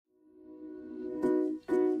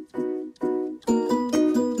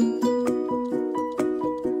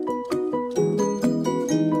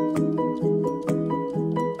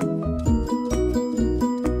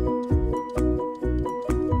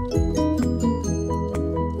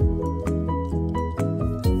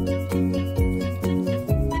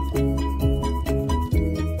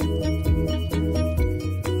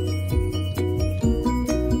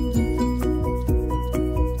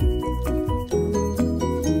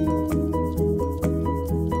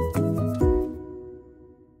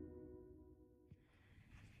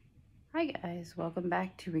Hi guys, welcome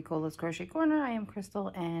back to Ricola's Crochet Corner. I am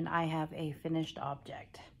Crystal and I have a finished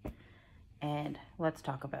object and let's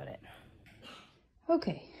talk about it.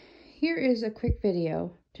 Okay, here is a quick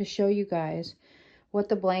video to show you guys what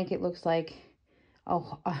the blanket looks like.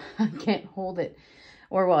 Oh, I can't hold it,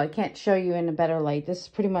 or well, I can't show you in a better light. This is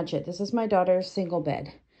pretty much it. This is my daughter's single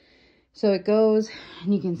bed. So it goes,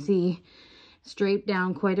 and you can see it's draped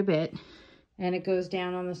down quite a bit, and it goes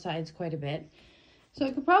down on the sides quite a bit. So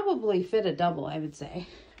it could probably fit a double, I would say,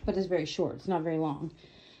 but it's very short. It's not very long.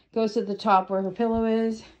 Goes to the top where her pillow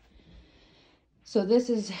is. So this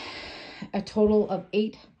is a total of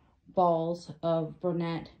 8 balls of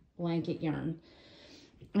brunette blanket yarn.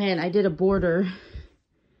 And I did a border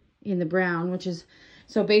in the brown, which is,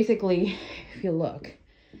 so basically, if you look,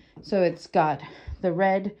 so it's got the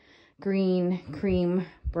red, green, cream,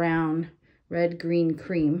 brown, red, green,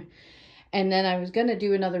 cream. And then I was going to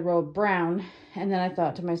do another row of brown. And then I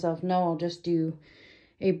thought to myself, no, I'll just do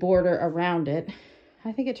a border around it.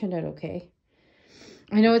 I think it turned out okay.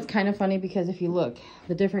 I know it's kind of funny because if you look,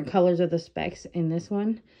 the different colors of the specks in this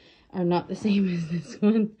one are not the same as this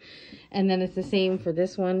one. And then it's the same for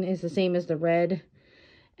this one, is the same as the red.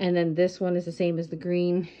 And then this one is the same as the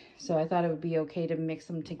green. So I thought it would be okay to mix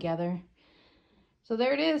them together. So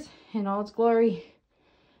there it is in all its glory.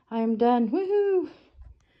 I am done. Woohoo!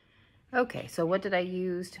 Okay, so what did I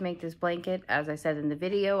use to make this blanket? As I said in the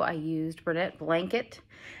video, I used brunette blanket,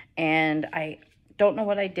 and I don't know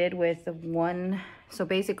what I did with the one. So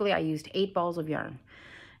basically I used 8 balls of yarn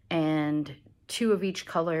and 2 of each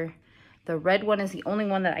color. The red one is the only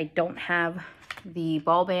one that I don't have the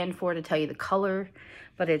ball band for to tell you the color,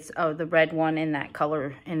 but it's the red one in that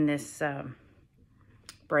color in this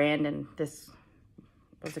brand, and this,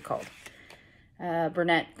 what's it called?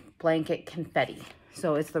 Brunette blanket confetti.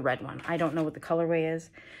 So it's the red one. I don't know what the colorway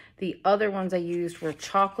is. The other ones I used were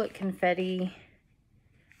chocolate confetti,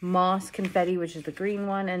 moss confetti, which is the green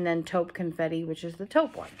one, and then taupe confetti, which is the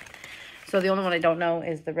taupe one. So the only one I don't know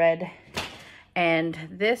is the red. And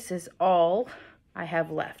this is all I have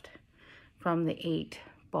left from the 8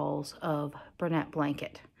 balls of brunette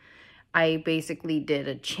blanket. I basically did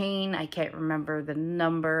a chain. I can't remember the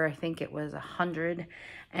number. I think it was 100.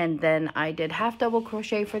 And then I did half double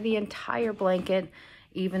crochet for the entire blanket.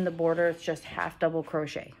 Even the border, it's just half double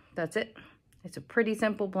crochet. That's it. It's a pretty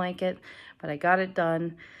simple blanket, but I got it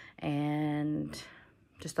done and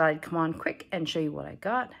just thought I'd come on quick and show you what I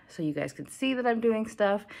got so you guys can see that I'm doing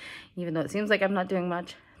stuff. Even though it seems like I'm not doing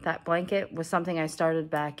much, that blanket was something I started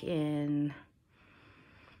back in,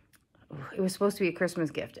 it was supposed to be a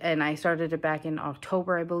Christmas gift, and I started it back in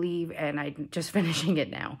October, I believe, and I'm just finishing it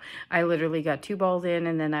now. I literally got 2 balls in,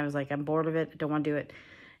 and then I was like, I'm bored of it, I don't want to do it.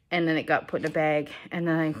 And then it got put in a bag, and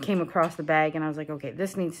then I came across the bag, and I was like, okay,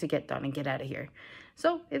 this needs to get done and get out of here.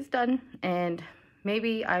 So it's done, and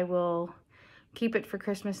maybe I will keep it for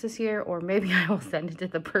Christmas this year, or maybe I will send it to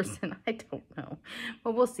the person. I don't know,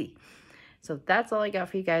 but we'll see. So that's all I got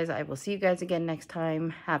for you guys. I will see you guys again next time.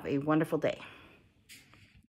 Have a wonderful day.